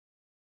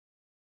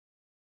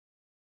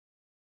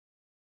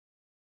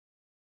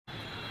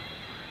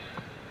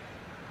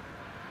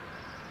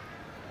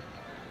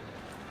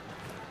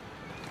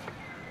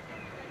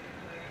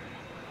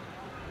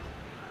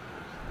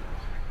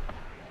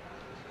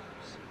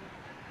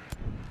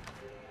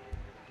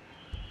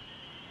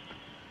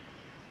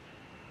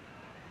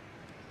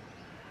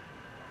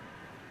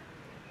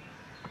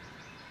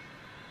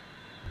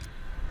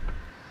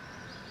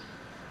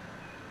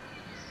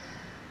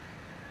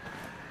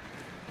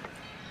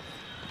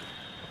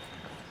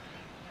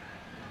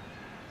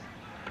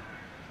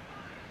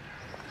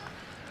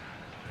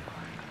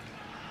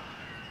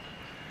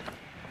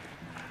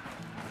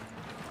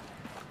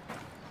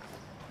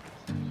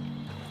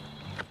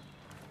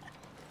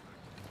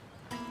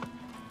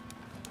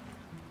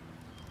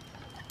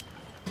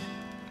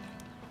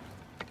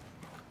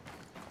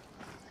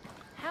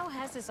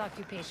has this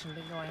occupation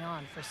been going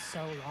on for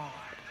so long?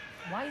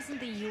 Why isn't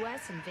the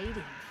US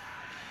invading?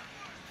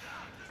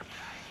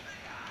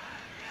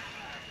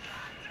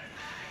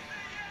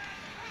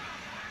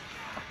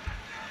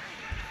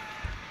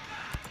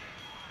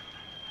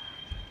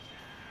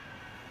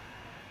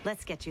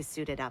 Let's get you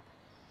suited up.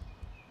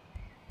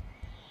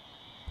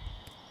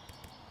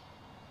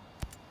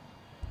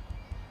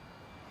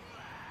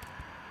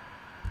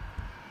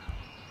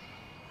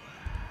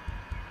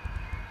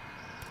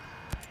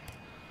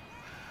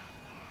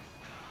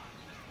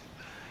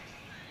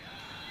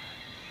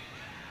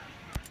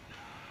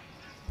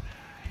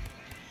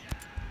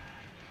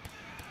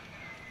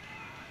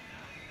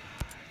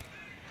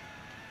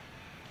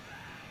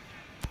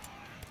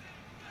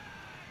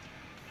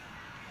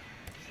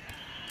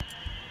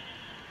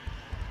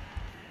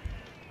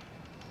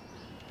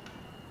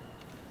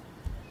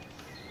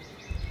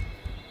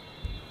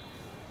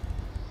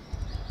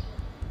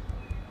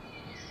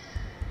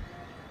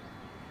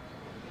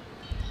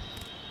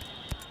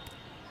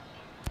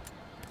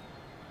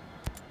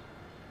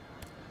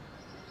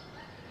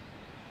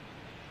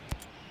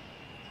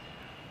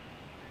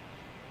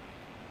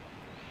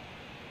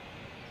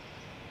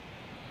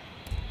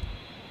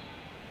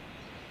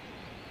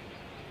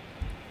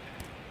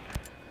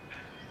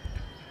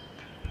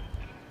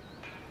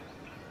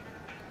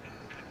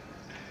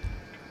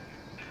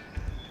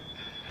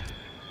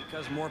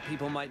 Because more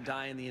people might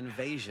die in the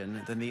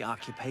invasion than the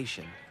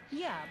occupation.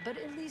 Yeah, but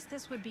at least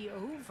this would be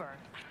over.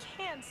 I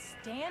can't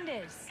stand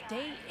it.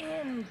 Day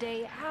in,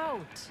 day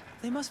out.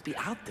 They must be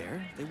out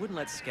there. They wouldn't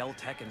let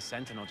Skeltech and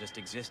Sentinel just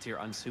exist here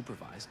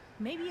unsupervised.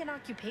 Maybe an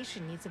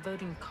occupation needs a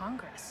vote in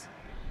Congress.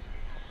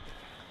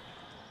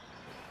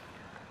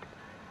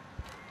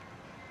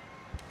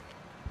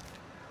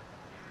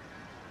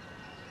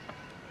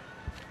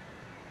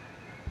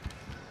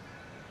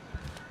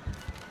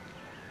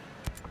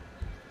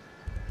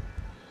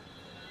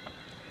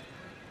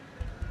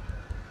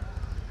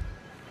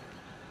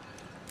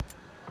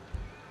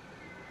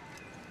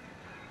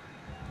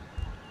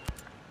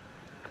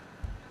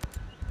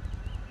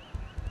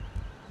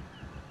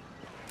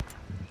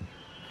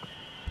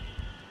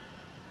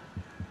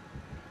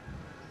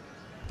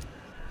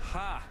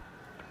 Ha!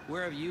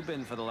 Where have you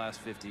been for the last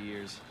 50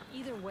 years?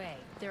 Either way,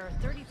 there are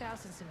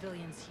 30,000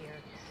 civilians here,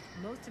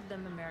 most of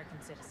them American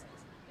citizens.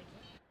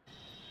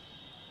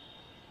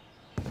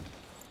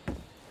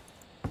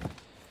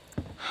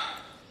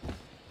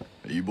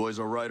 Are you boys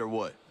all right or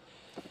what?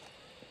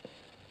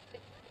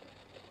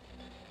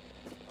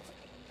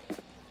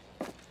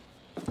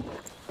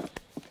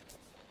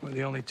 We're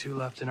the only two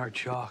left in our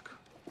chalk.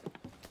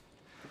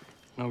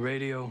 No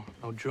radio,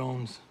 no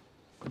drones.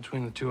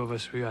 Between the two of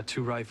us, we got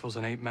 2 rifles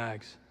and 8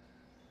 mags.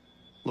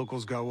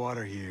 Locals got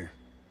water here.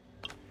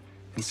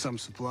 And some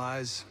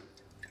supplies.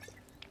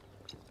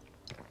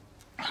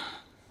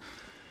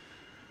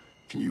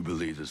 Can you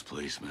believe this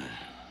place, man?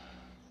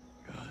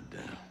 God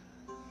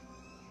damn.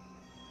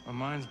 My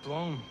mind's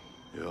blown.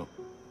 Yep.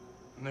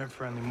 And they're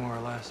friendly more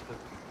or less, but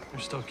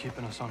they're still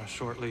keeping us on a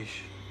short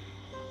leash.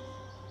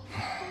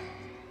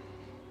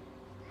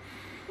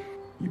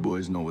 You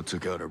boys know what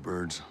took out our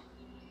birds?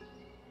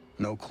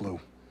 No clue.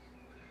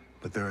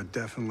 But there are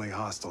definitely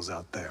hostiles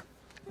out there.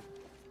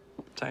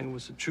 Tangled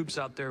with some troops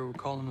out there who were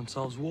calling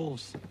themselves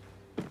wolves.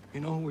 You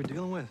know who we're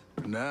dealing with?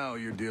 Now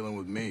you're dealing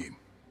with me.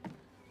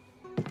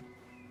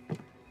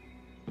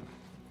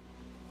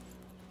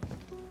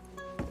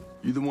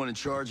 You the one in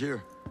charge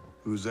here?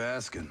 Who's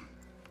asking?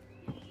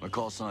 My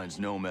call sign's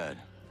Nomad.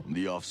 I'm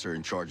the officer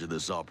in charge of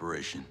this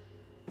operation.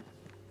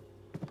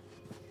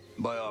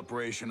 By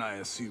operation, I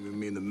assume you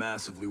mean the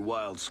massively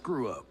wild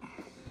screw-up.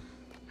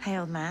 Hey,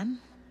 old man.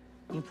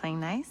 You playing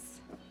nice?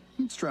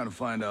 I'm just trying to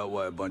find out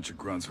why a bunch of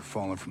grunts are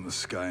falling from the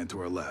sky into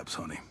our laps,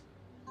 honey.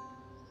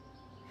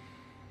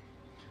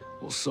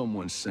 Well,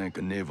 someone sank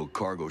a naval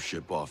cargo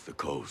ship off the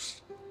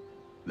coast.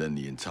 Then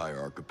the entire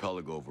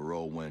archipelago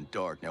overall went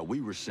dark. Now,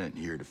 we were sent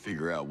here to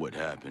figure out what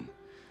happened.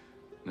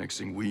 Next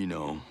thing we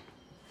know,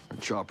 the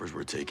choppers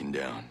were taken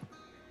down.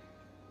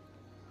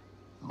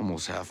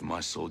 Almost half of my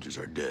soldiers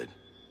are dead.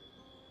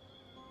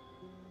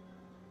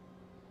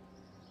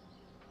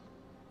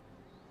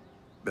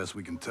 Best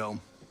we can tell,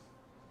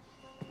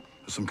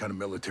 there's some kind of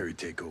military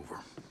takeover.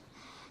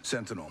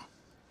 Sentinel,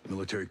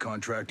 military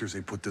contractors,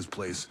 they put this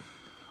place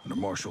under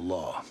martial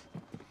law,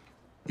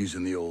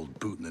 using the old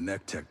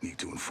boot-in-the-neck technique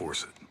to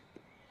enforce it.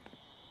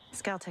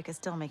 Skeltech is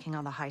still making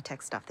all the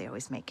high-tech stuff they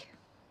always make.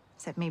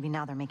 Except maybe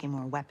now they're making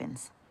more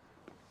weapons.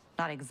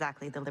 Not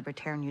exactly the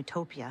libertarian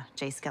utopia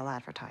J. Skell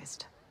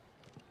advertised.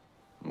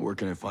 Where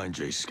can I find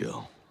J.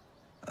 Skell?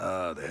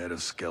 The head of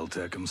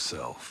Skeltech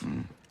himself.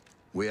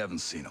 We haven't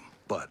seen him,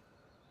 but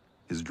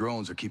his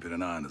drones are keeping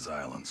an eye on his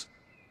islands.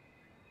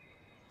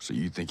 So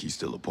you think he's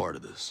still a part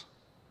of this?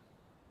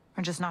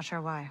 We're just not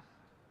sure why.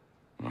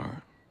 All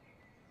right.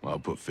 Well, I'll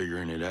put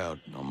figuring it out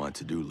on my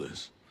to-do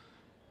list.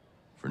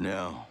 For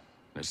now,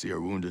 let's see our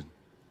wounded.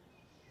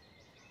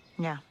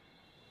 Yeah.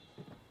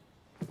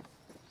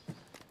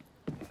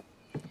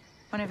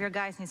 One of your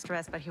guys needs to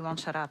rest, but he won't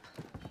shut up.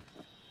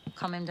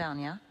 Calm him down,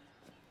 yeah?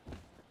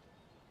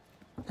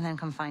 and then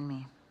come find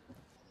me.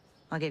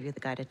 I'll give you the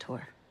guided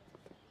tour.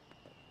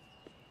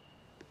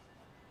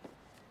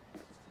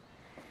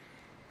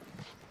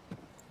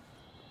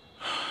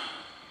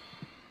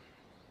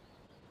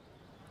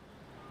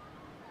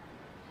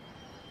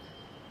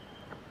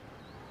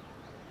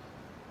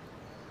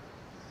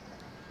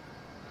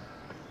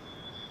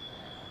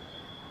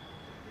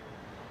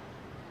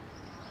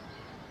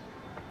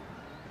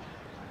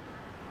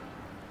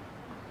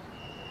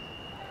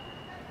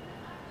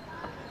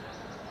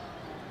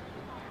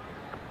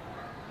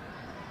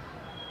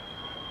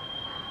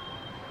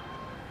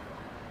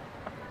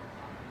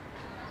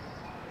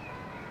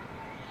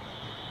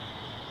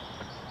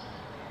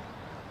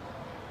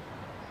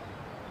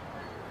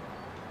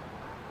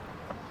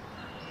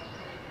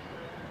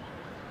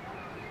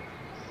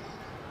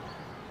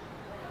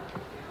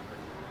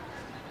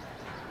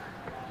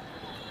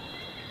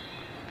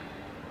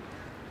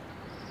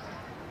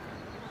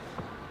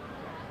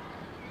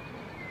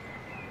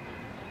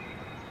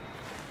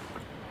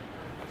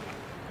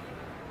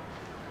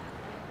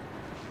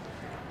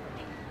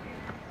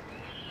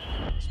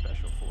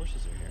 Special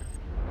forces are here.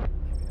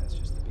 Maybe that's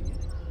just the beginning.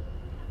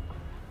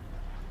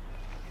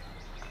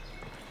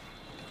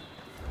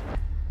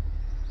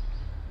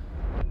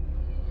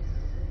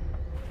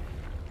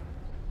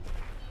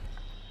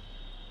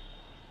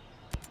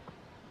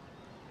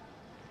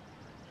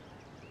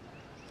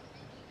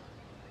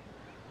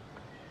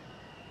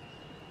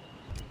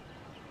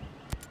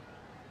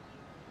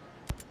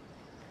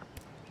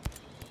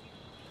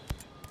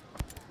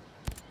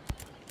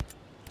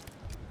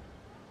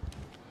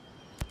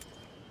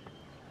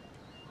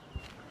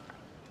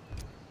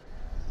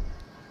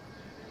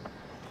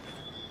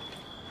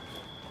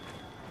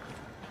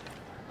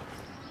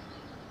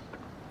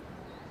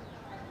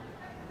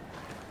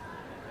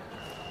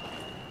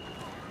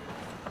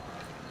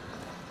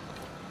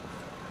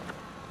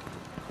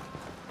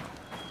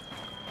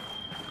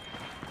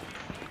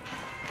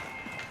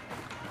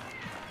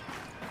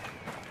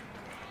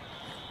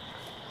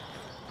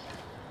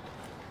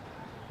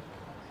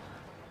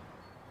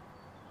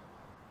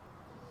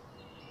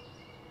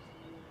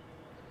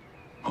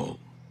 Oh.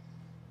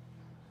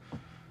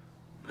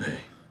 Hey.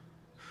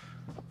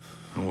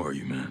 How are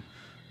you, man?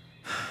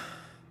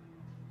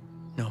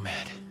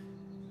 Nomad.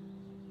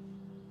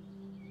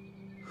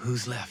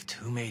 Who's left?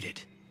 Who made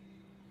it?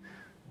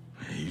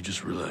 Hey, you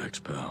just relax,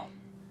 pal.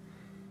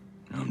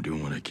 I'm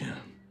doing what I can.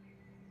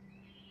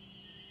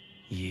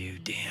 You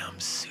damn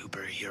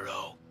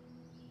superhero.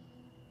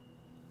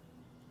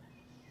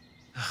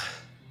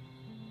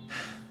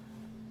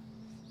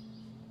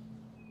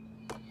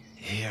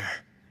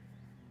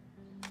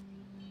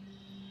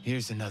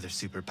 Here's another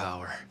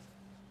superpower.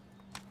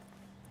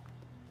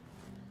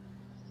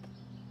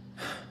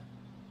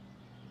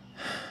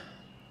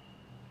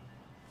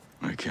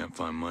 I can't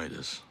find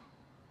Midas.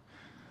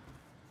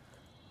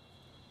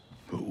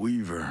 But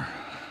Weaver...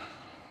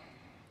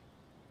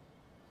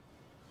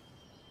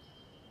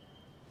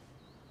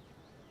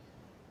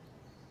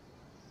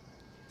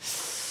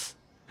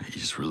 Hey,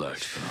 just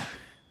relax, pal.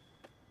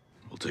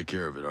 We'll take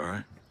care of it, all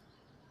right?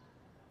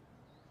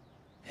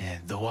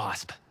 And the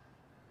Wasp.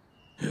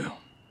 Yeah.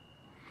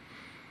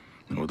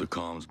 And with the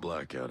comms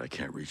blackout, I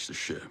can't reach the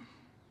ship.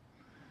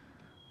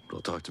 But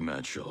I'll talk to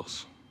Matt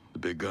Schultz, the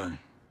big guy.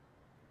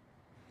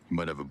 He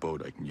might have a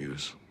boat I can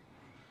use.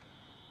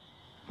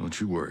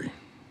 Don't you worry.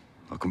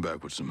 I'll come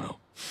back with some help.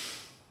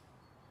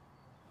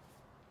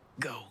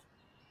 Go.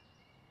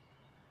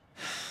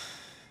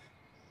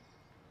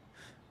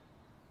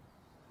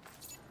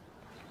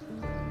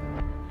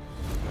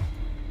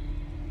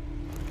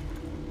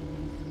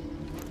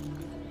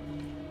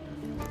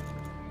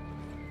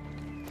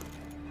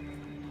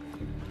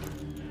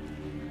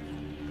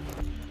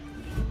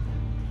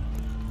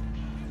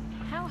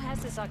 How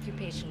has this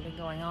occupation been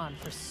going on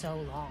for so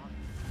long?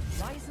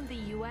 Why isn't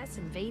the US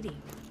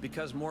invading?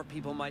 Because more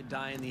people might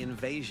die in the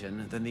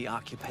invasion than the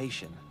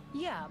occupation.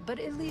 Yeah, but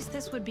at least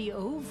this would be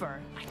over.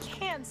 I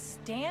can't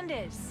stand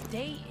it.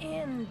 Day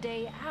in,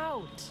 day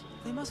out.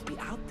 They must be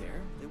out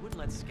there. They wouldn't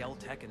let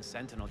Skeltech and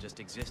Sentinel just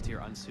exist here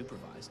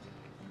unsupervised.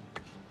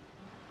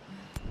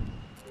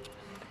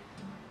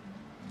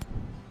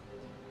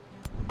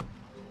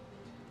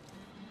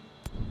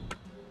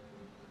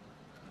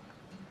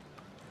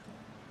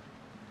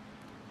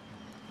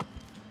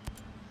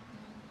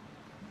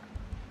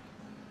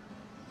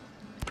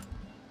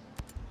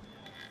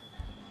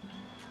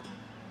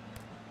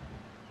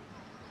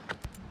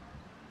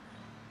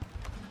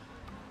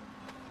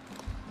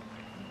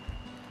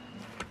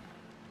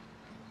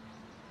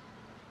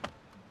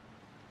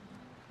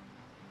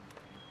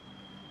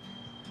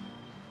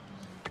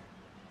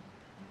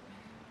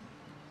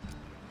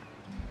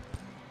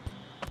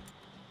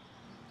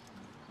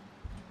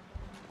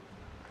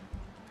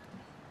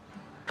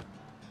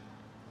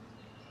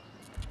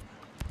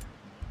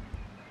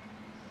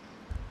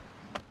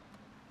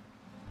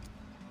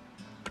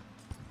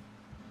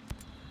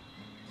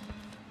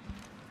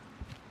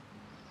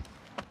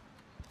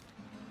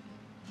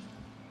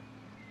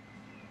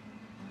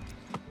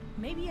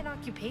 Maybe an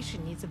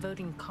occupation needs a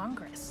vote in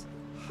Congress.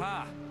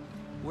 Ha!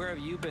 Where have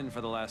you been for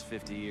the last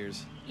 50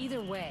 years?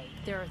 Either way,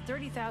 there are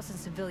 30,000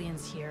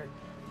 civilians here,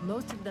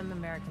 most of them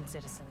American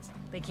citizens.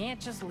 They can't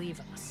just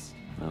leave us.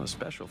 Well, the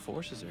special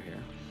forces are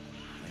here.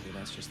 Maybe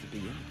that's just the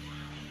beginning.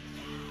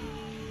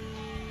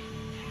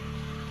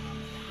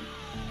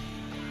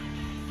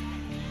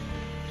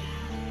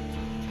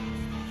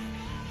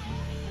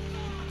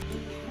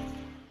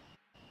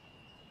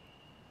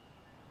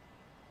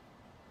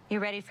 You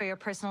ready for your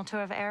personal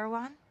tour of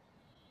Erewhon?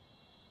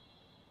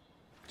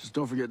 Just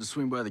don't forget to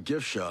swing by the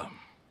gift shop.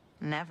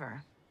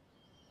 Never.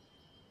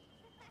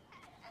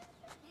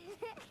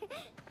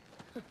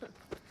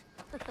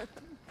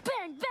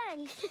 Bang,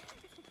 bang!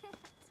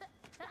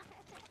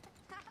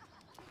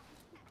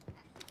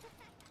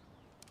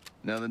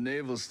 Now, the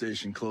naval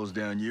station closed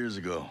down years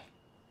ago.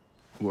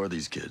 Who are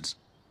these kids?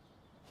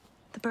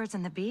 The birds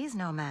and the bees,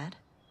 Nomad.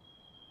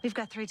 We've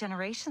got 3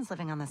 generations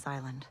living on this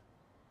island.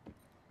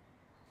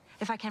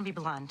 If I can be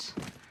blunt,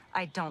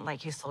 I don't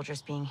like you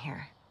soldiers being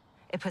here.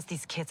 It puts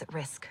these kids at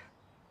risk.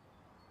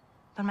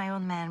 But my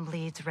old man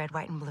bleeds red,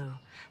 white, and blue,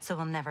 so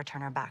we'll never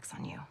turn our backs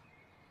on you.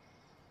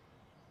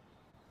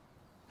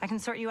 I can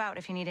sort you out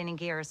if you need any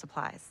gear or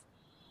supplies.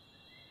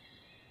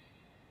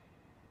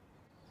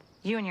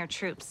 You and your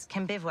troops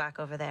can bivouac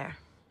over there.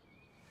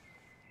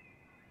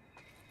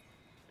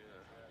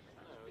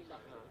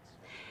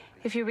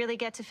 If you really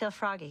get to feel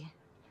froggy,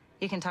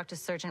 you can talk to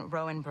Sergeant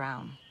Rowan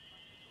Brown.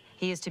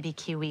 He used to be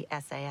Kiwi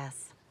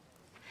SAS.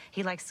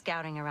 He likes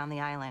scouting around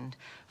the island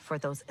for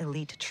those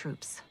elite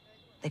troops.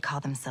 They call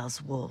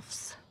themselves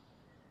wolves.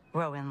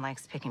 Rowan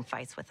likes picking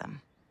fights with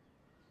them.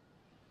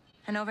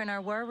 And over in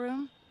our war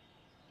room,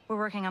 we're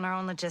working on our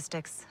own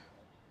logistics.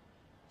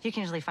 You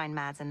can usually find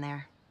Mads in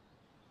there.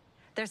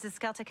 There's this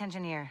Celtic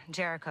engineer,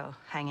 Jericho,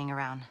 hanging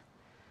around.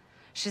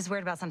 She's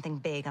worried about something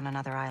big on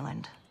another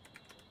island.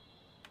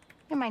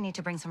 You might need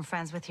to bring some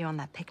friends with you on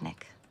that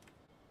picnic.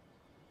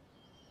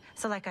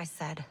 So like I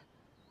said,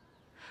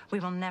 we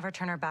will never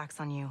turn our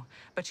backs on you,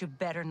 but you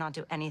better not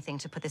do anything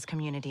to put this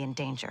community in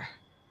danger.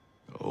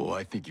 Oh,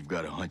 I think you've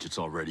got a hunch it's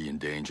already in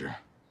danger.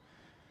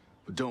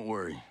 But don't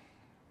worry.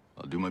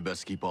 I'll do my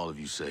best to keep all of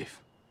you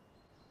safe.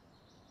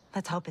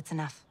 Let's hope it's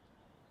enough.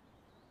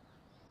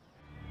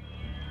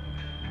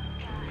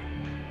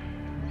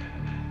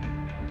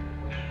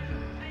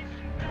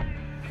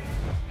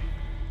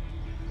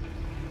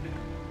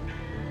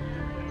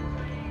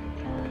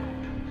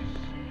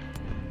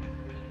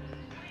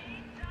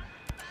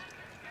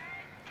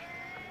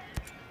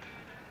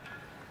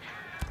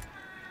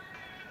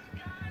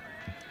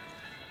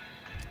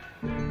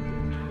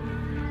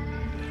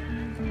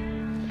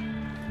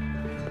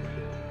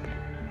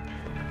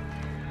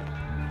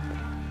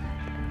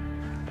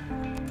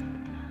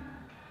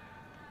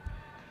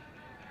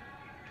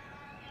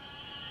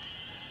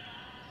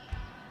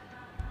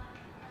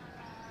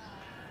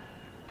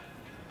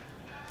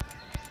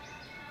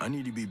 I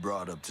need to be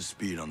brought up to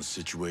speed on the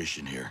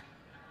situation here.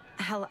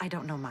 Hell, I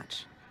don't know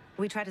much.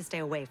 We try to stay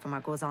away from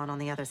what goes on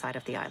the other side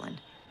of the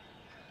island.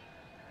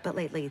 But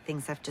lately,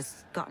 things have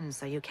just gotten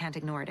so you can't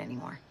ignore it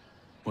anymore.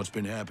 What's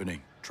been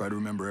happening? Try to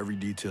remember every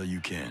detail you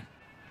can.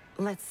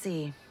 Let's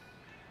see.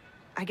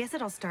 I guess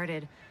it all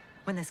started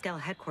when the Skell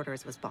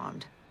headquarters was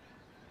bombed.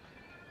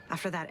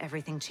 After that,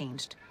 everything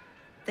changed.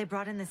 They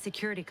brought in the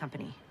security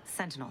company,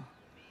 Sentinel.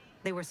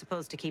 They were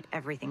supposed to keep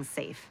everything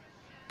safe,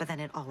 but then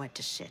it all went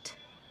to shit.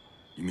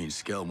 You mean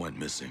Skell went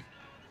missing?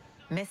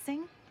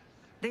 Missing?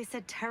 They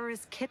said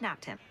terrorists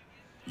kidnapped him.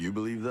 You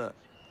believe that?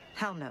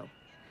 Hell no.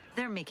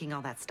 They're making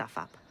all that stuff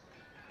up.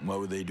 Why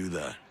would they do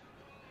that?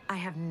 I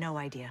have no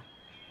idea.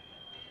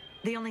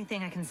 The only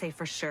thing I can say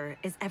for sure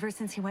is ever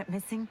since he went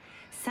missing,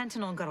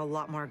 Sentinel got a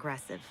lot more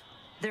aggressive.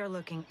 They're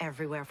looking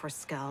everywhere for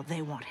Skell.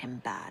 They want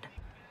him bad.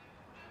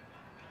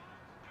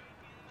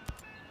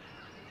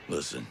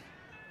 Listen,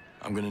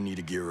 I'm gonna need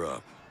to gear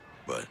up,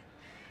 but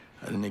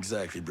I didn't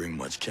exactly bring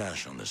much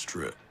cash on this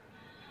trip.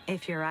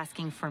 If you're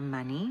asking for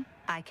money,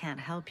 I can't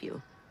help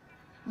you.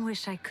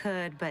 Wish I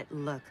could, but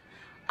look,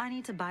 I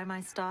need to buy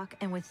my stock,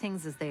 and with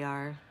things as they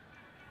are...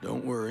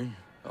 Don't worry,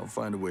 I'll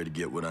find a way to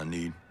get what I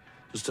need.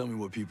 Just tell me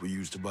what people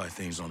use to buy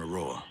things on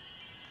Aroa.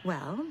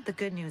 Well, the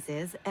good news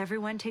is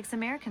everyone takes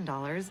American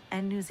dollars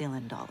and New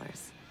Zealand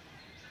dollars.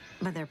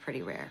 But they're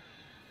pretty rare.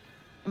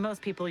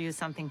 Most people use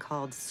something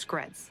called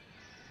Screds.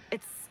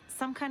 It's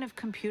some kind of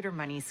computer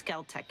money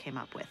Skeltech came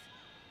up with.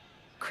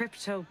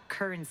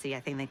 Cryptocurrency, I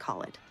think they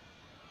call it.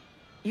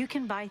 You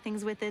can buy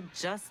things with it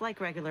just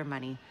like regular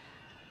money.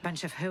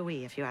 Bunch of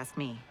hooey, if you ask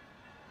me.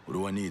 What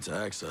do I need to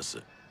access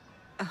it?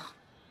 Oh,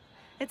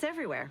 it's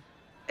everywhere.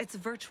 It's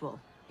virtual,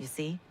 you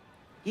see.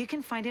 You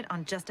can find it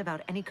on just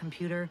about any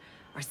computer,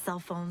 or cell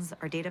phones,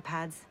 or data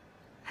pads.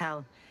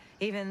 Hell,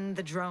 even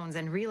the drones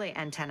and relay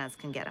antennas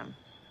can get them.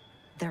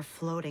 They're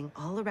floating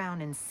all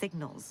around in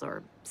signals,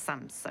 or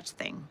some such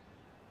thing.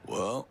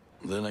 Well,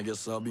 then I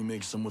guess I'll be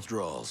making some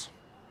withdrawals.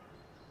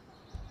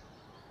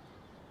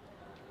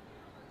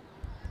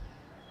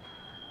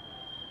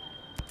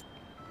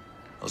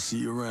 I'll see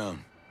you around.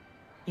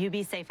 You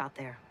be safe out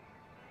there.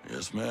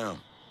 Yes, ma'am.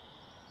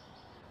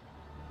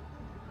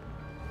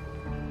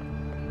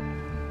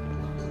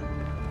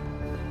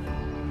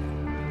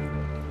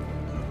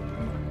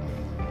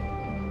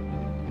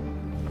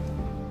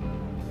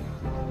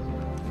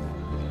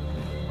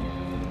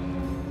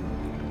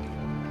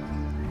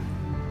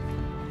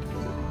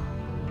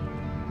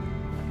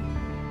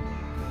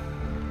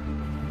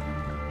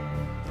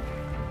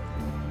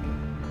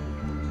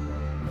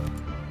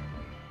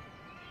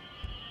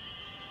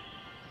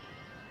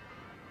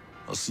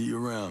 I'll see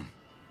you around.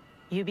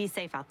 You be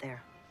safe out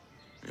there.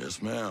 Yes,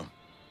 ma'am.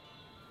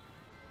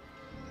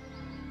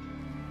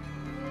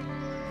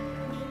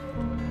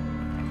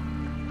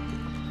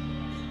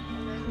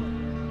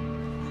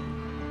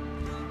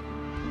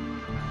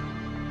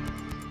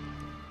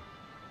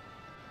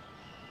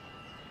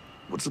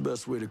 What's the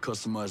best way to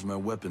customize my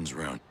weapons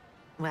around?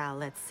 Well,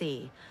 let's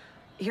see.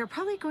 You're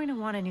probably going to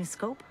want a new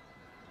scope,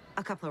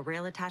 a couple of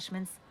rail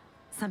attachments,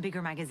 some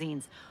bigger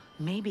magazines,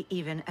 maybe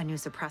even a new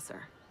suppressor.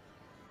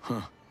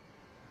 Huh.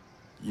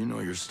 You know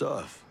your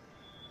stuff.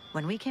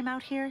 When we came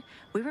out here,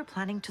 we were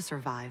planning to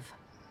survive.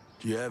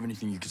 Do you have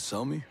anything you could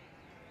sell me?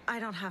 I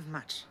don't have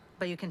much,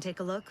 but you can take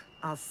a look.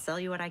 I'll sell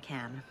you what I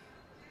can.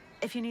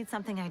 If you need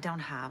something I don't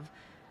have,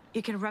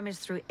 you can rummage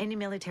through any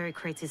military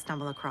crates you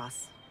stumble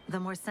across. The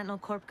more Sentinel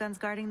Corp guns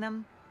guarding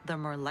them, the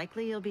more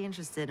likely you'll be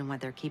interested in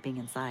what they're keeping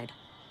inside.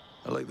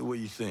 I like the way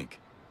you think.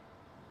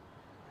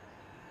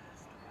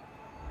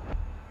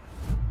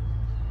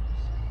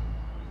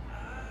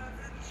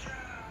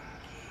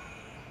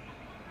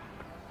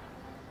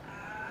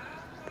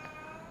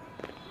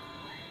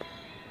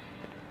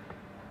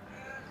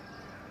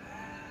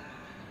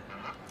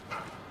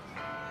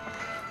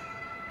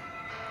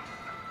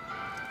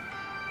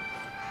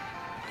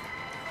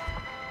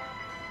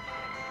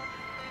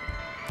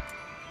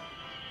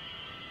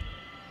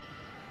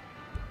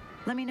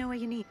 Let me know what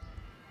you need.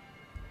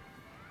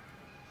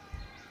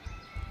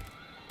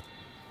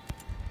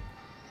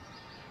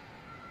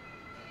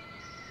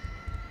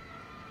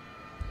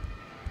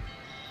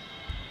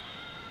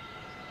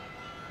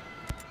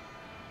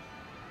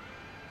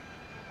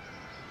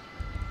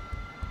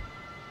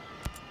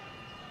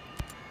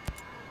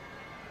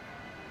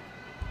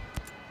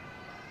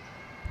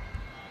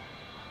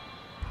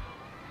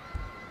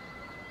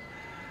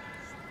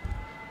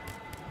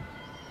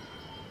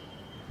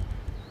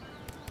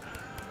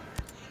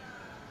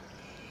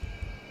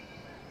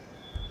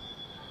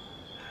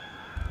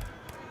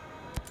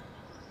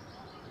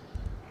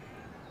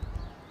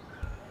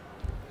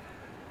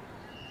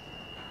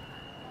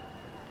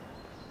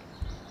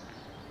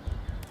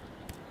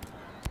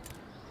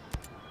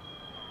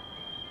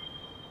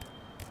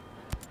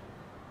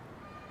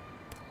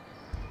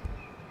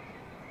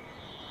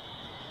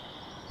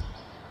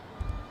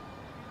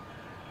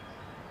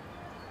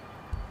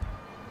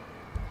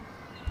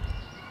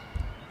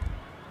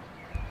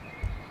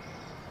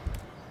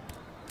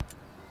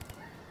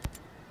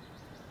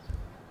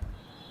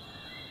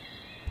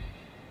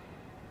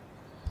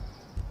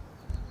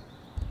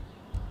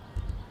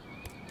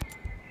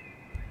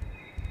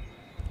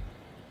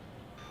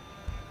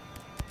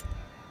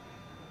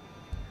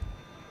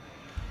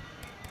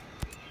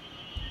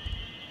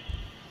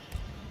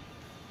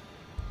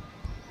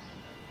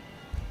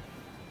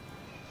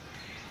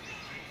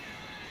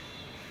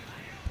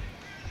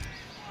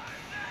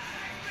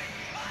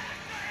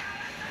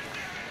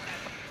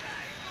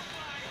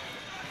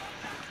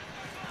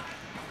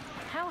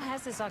 How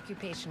has this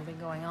occupation been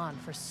going on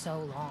for so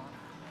long?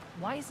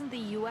 Why isn't the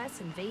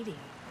U.S. invading?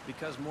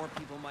 Because more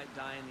people might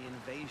die in the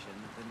invasion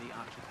than the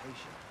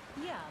occupation.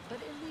 Yeah, but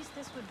at least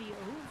this would be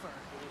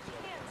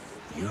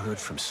over. You heard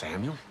from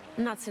Samuel?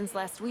 Not since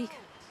last week.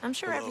 I'm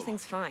sure Hello.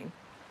 everything's fine.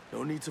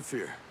 No need to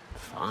fear.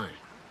 Fine.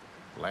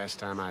 Last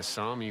time I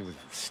saw him, he was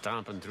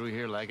stomping through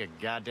here like a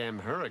goddamn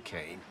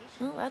hurricane.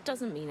 Well, that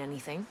doesn't mean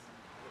anything.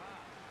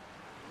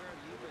 Where have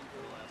you been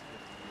for the last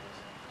 50 years?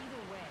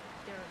 Either way,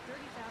 there are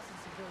 30,000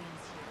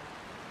 civilians here.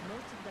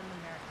 Most of them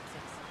American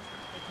citizens.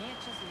 They can't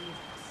just leave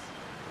us.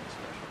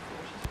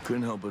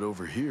 Couldn't help it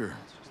over here.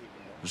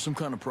 There's some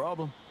kind of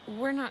problem?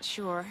 We're not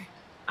sure.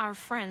 Our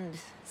friend,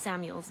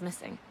 Samuel's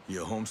missing.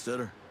 You a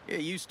homesteader?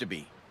 It used to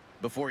be.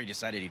 Before he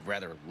decided he'd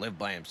rather live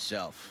by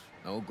himself.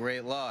 No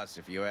great loss,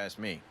 if you ask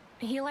me.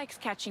 He likes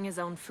catching his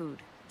own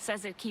food.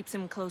 Says it keeps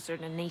him closer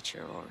to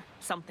nature or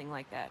something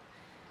like that.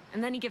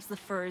 And then he gives the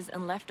furs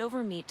and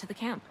leftover meat to the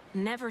camp.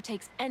 Never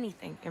takes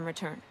anything in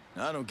return.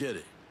 I don't get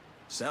it.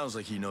 Sounds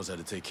like he knows how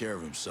to take care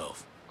of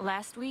himself.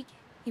 Last week,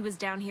 he was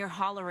down here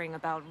hollering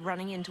about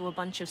running into a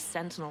bunch of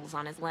sentinels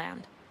on his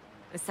land.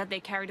 They said they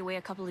carried away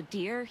a couple of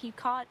deer he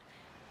caught,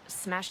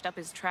 smashed up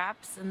his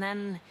traps, and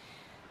then...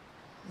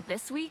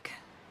 this week,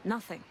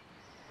 nothing.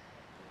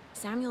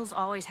 Samuel's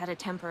always had a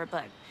temper,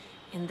 but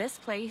in this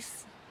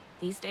place,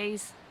 these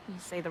days, you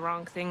say the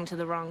wrong thing to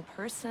the wrong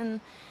person,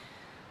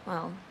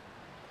 well,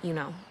 you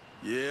know.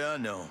 Yeah, I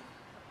know.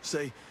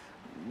 Say,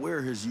 where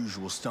are his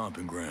usual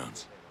stomping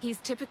grounds? He's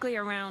typically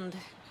around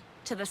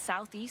to the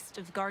southeast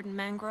of Garden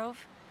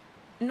Mangrove,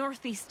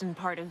 northeastern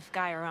part of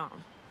Guyron.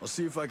 I'll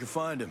see if I can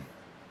find him.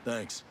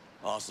 Thanks.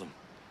 Awesome.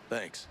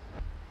 Thanks.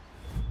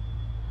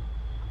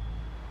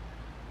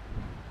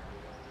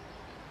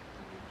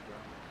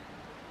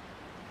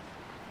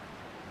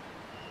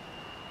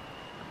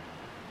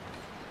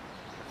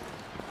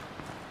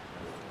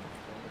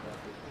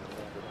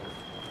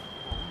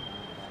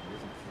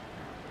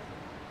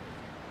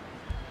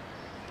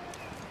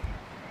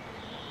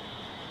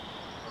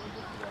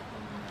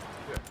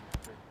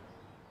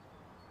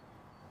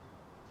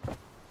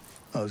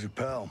 How's your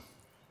pal?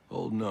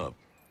 Holding up.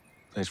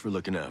 Thanks for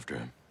looking after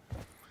him.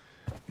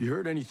 You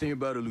heard anything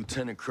about a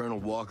Lieutenant Colonel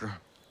Walker?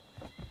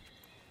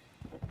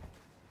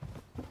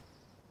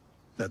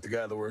 That the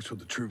guy that works with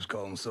the troops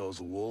call themselves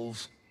the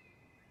Wolves?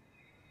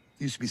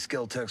 Used to be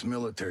Skeltech's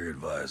military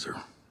advisor.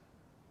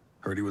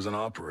 Heard he was an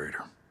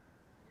operator.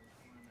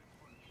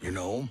 You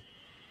know him?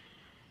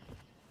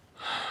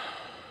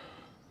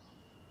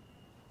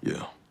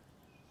 Yeah.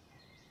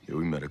 Yeah,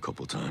 we met a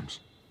couple times.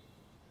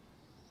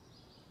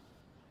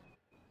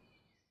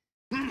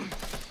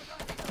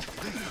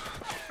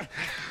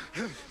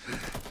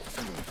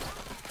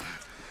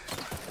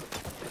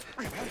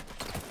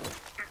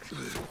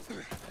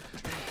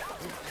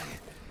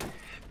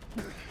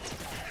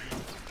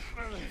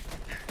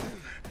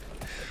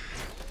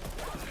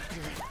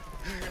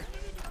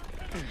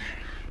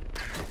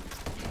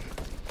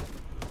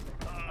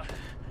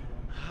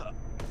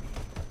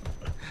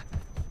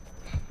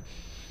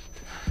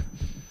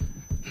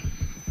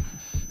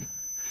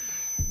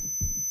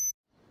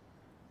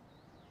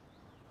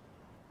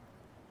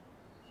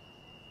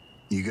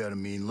 You got a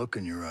mean look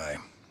in your eye.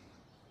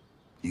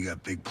 You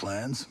got big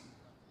plans?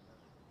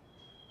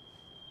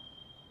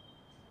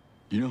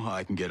 You know how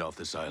I can get off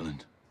this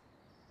island?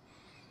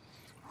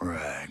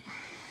 Right.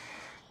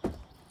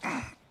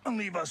 And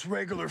leave us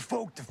regular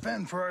folk to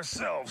fend for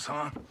ourselves,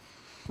 huh?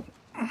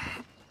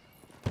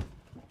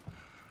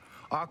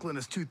 Auckland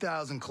is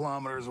 2,000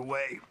 kilometers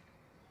away.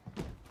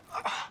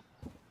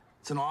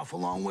 It's an awful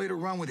long way to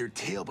run with your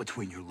tail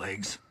between your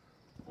legs.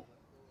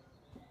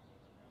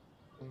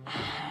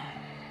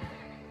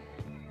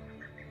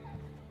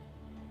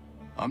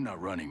 I'm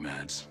not running,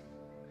 Mads.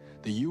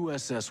 The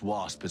USS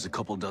Wasp is a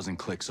couple dozen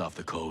clicks off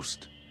the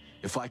coast.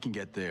 If I can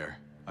get there,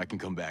 I can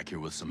come back here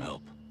with some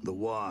help. The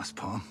Wasp,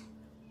 huh?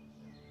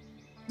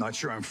 Not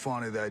sure I'm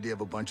fond of the idea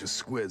of a bunch of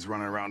squids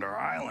running around our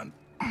island.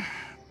 Well,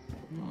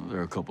 there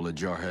are a couple of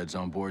jarheads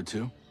on board,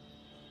 too.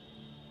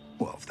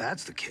 Well, if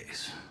that's the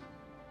case...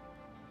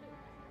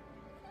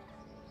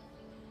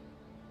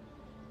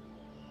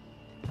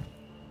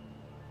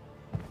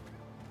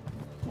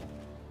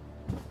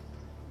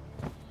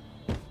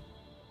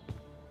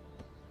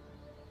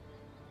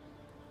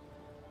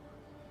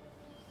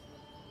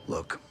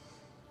 Look,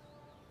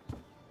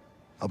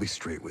 I'll be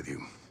straight with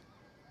you.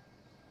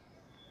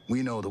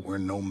 We know that we're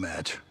no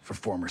match for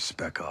former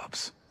Spec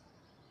Ops.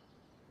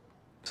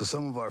 So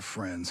some of our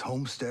friends,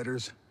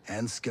 homesteaders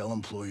and Skell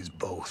employees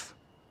both,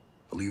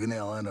 are leaving the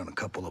island on a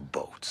couple of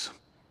boats.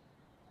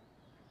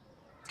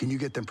 Can you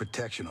get them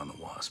protection on the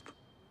Wasp?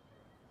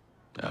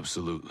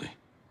 Absolutely.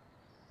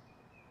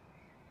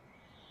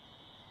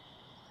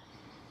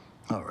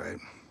 All right.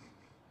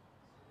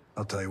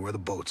 I'll tell you where the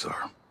boats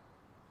are.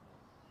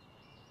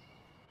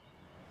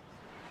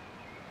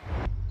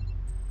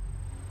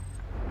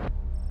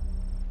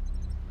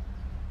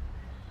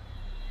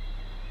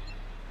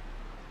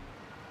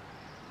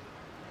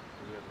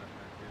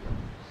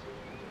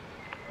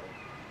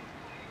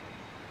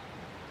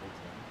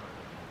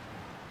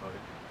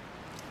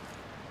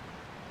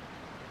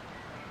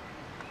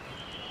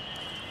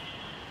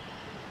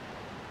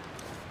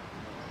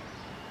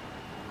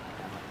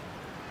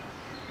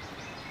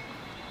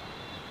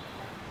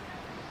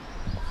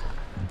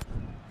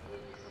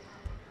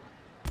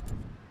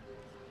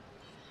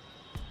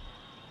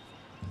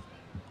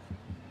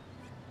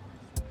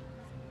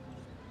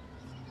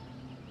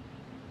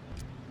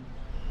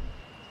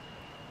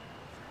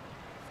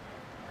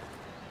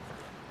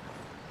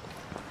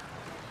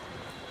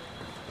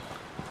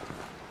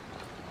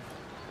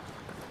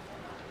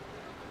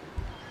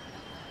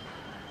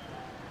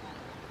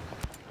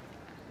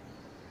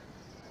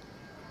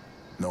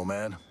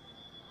 Nomad,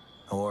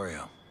 how are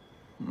you?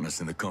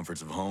 Missing the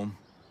comforts of home?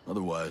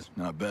 Otherwise,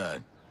 not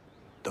bad.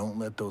 Don't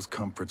let those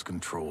comforts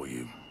control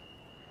you.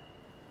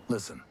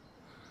 Listen,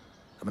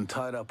 I've been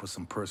tied up with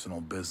some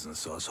personal business,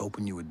 so I was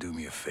hoping you would do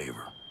me a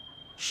favor.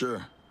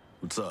 Sure.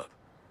 What's up?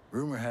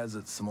 Rumor has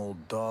it some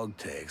old dog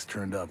tags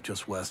turned up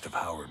just west of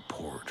Howard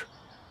Port.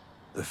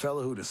 The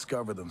fellow who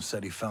discovered them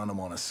said he found them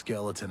on a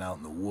skeleton out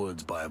in the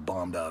woods by a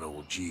bombed-out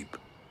old Jeep.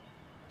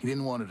 He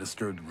didn't want to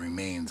disturb the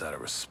remains out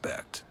of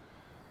respect.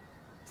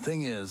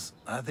 Thing is,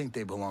 I think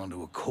they belong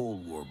to a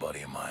Cold War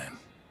buddy of mine.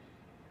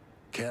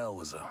 Cal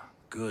was a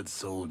good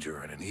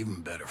soldier and an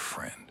even better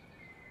friend.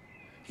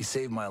 He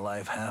saved my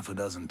life half a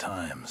dozen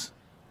times.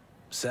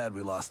 Sad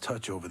we lost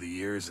touch over the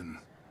years and...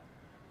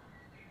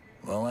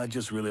 well, I'd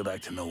just really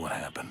like to know what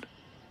happened.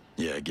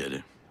 Yeah, I get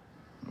it.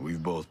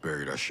 We've both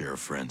buried our share of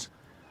friends.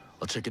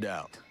 I'll check it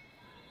out.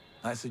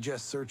 I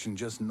suggest searching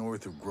just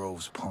north of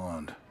Groves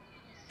Pond.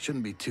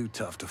 Shouldn't be too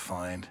tough to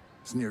find.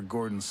 It's near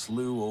Gordon's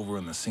Slough over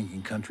in the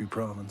Sinking Country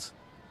province.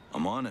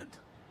 I'm on it.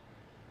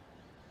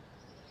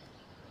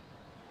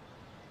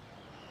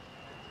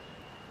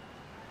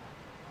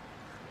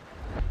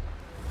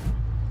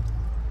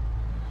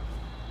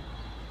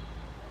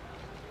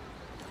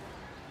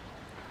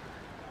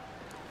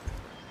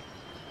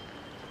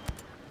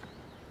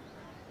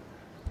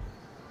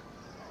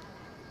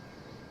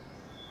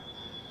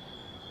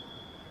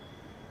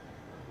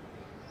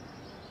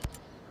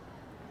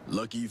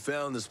 Lucky you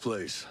found this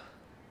place.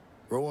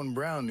 Rowan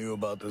Brown knew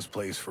about this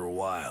place for a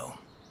while.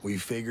 We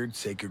figured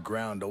sacred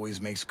ground always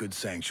makes good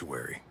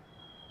sanctuary.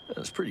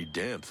 That's pretty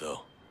damp,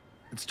 though.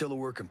 It's still a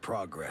work in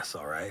progress,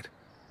 all right?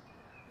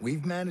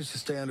 We've managed to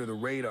stay under the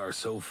radar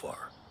so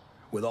far.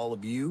 With all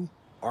of you,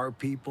 our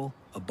people,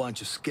 a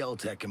bunch of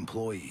Skeltech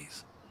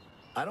employees.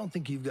 I don't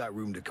think you've got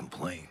room to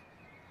complain.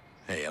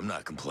 Hey, I'm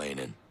not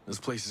complaining. This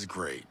place is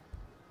great.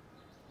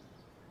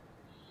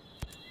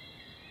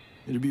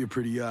 It'd be a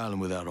pretty island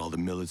without all the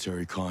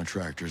military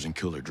contractors and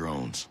killer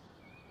drones.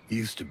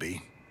 Used to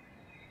be.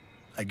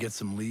 I'd get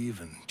some leave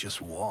and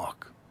just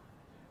walk.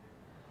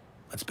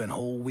 I'd spend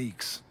whole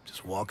weeks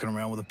just walking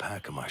around with a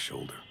pack on my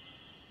shoulder.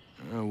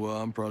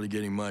 Well, I'm probably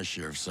getting my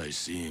share of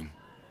sightseeing.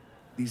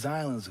 These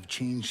islands have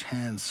changed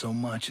hands so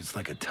much, it's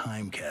like a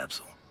time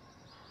capsule.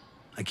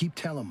 I keep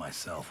telling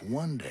myself,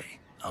 one day,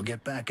 I'll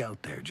get back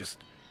out there, just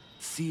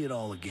see it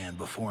all again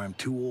before I'm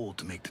too old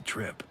to make the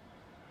trip.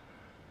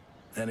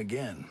 Then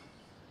again,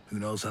 who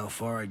knows how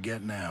far I'd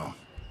get now.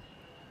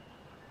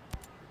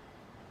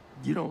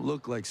 You don't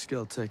look like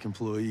Skeltech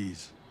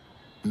employees.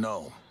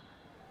 No.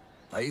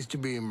 I used to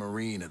be a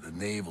Marine at the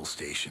naval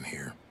station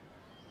here.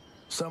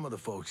 Some of the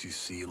folks you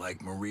see,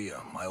 like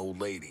Maria, my old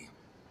lady,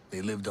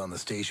 they lived on the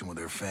station with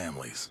their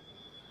families.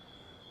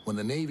 When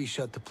the Navy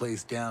shut the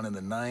place down in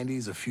the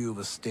 90s, a few of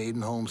us stayed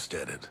and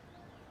homesteaded.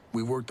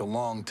 We worked a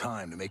long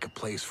time to make a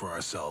place for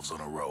ourselves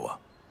on Aroa.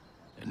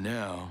 And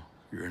now,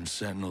 you're in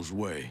Sentinel's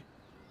way.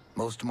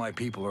 Most of my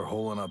people are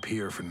holing up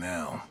here for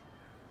now.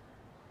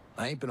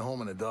 I ain't been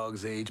home in a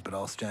dog's age, but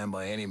I'll stand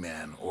by any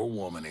man or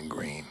woman in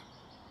green.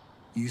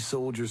 You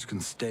soldiers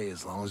can stay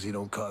as long as you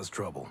don't cause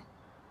trouble.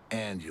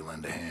 And you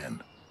lend a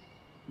hand.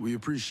 We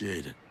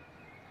appreciate it.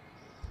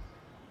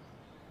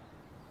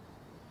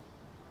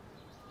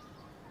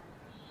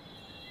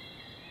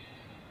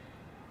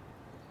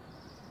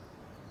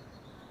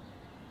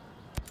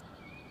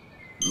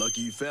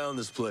 Lucky you found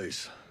this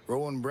place.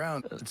 Rowan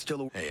Brown, it's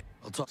still a... Hey,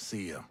 I'll talk.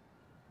 See ya.